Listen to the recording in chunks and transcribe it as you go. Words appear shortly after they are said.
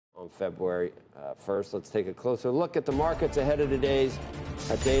on February 1st. Let's take a closer look at the markets ahead of today's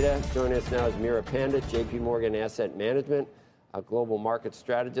data. Joining us now is Meera Pandit, J.P. Morgan Asset Management, a global market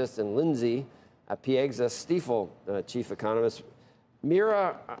strategist, and Lindsay Piegza, Stifel chief economist.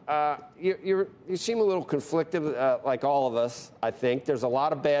 Meera, you seem a little conflicted, like all of us, I think. There's a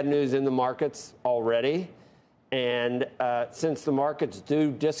lot of bad news in the markets already. And since the markets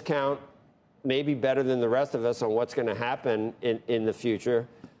do discount maybe better than the rest of us on what's going to happen in the future,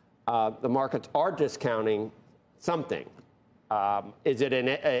 the markets are discounting something. Is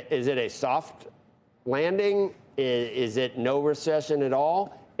it a soft landing? Is it no recession at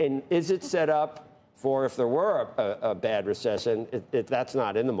all? And is it set up for if there were a bad recession? That's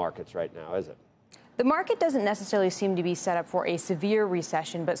not in the markets right now, is it? The market doesn't necessarily seem to be set up for a severe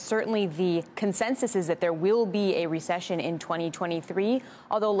recession, but certainly the consensus is that there will be a recession in 2023,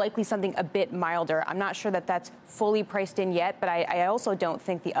 although likely something a bit milder. I'm not sure that that's fully priced in yet, but I also don't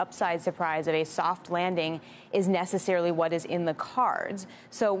think the upside surprise of a soft landing is necessarily what is in the cards.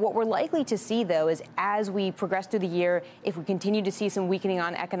 So what we're likely to see, though, is as we progress through the year, if we continue to see some weakening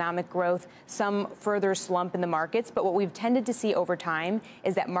on economic growth, some further slump in the markets. But what we've tended to see over time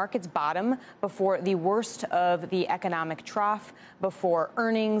is that markets bottom before the worst of the economic trough, before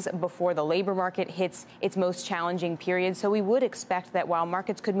earnings, before the labor market hits its most challenging period. So we would expect that while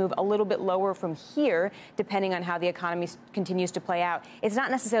markets could move a little bit lower from here, depending on how the economy continues to play out, it's not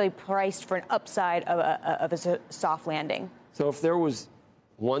necessarily priced for an upside of a soft landing. So if there was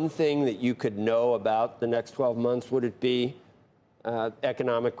one thing that you could know about the next 12 months, would it be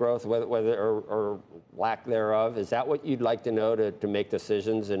economic growth, whether or lack thereof? Is that what you'd like to know to make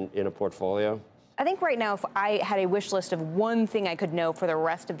decisions in a portfolio? I think right now, if I had a wish list of one thing I could know for the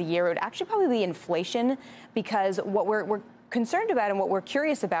rest of the year, it would actually probably be inflation, because what we're concerned about and what we're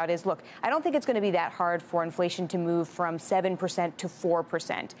curious about is, look, I don't think it's going to be that hard for inflation to move from 7% to 4%.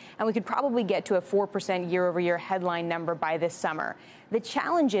 And we could probably get to a 4% year-over-year headline number by this summer. The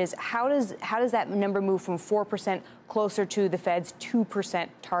challenge is, how does that number move from 4% closer to the Fed's 2%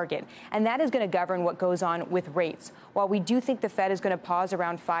 target? And that is going to govern what goes on with rates. While we do think the Fed is going to pause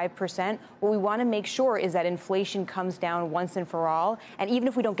around 5%, what we want to make sure is that inflation comes down once and for all. And even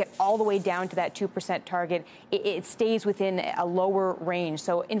if we don't get all the way down to that 2% target, it stays within a lower range.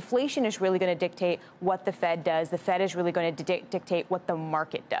 So inflation is really going to dictate what the Fed does. The Fed is really going to dictate what the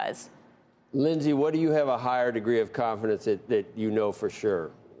market does. Lindsay, what do you have a higher degree of confidence that you know for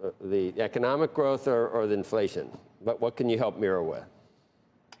sure? The economic growth or the inflation? But what can you help Meera with?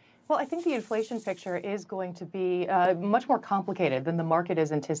 Well, I think the inflation picture is going to be much more complicated than the market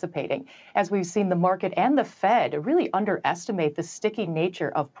is anticipating, as we've seen the market and the Fed really underestimate the sticky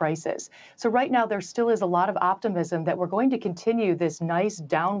nature of prices. So right now, there still is a lot of optimism that we're going to continue this nice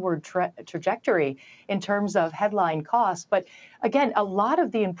downward trajectory in terms of headline costs. But again, a lot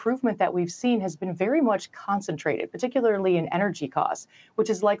of the improvement that we've seen has been very much concentrated, particularly in energy costs, which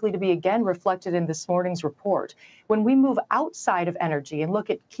is likely to be again reflected in this morning's report. When we move outside of energy and look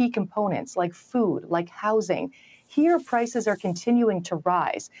at key components like food, like housing, here prices are continuing to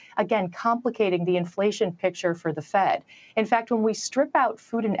rise, again, complicating the inflation picture for the Fed. In fact, when we strip out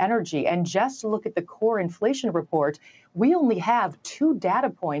food and energy and just look at the core inflation report, we only have 2 data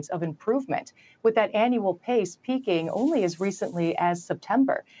points of improvement, with that annual pace peaking only as recently as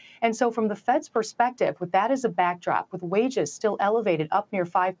September. And so from the Fed's perspective, with that as a backdrop, with wages still elevated up near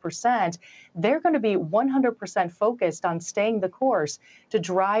 5%, they're going to be 100% focused on staying the course to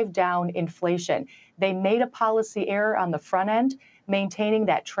drive down inflation. They made a policy error on the front end, maintaining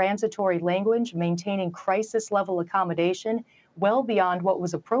that transitory language, maintaining crisis level accommodation well beyond what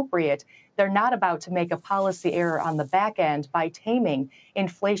was appropriate. They're not about to make a policy error on the back end by taming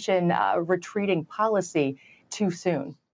inflation retreating policy too soon.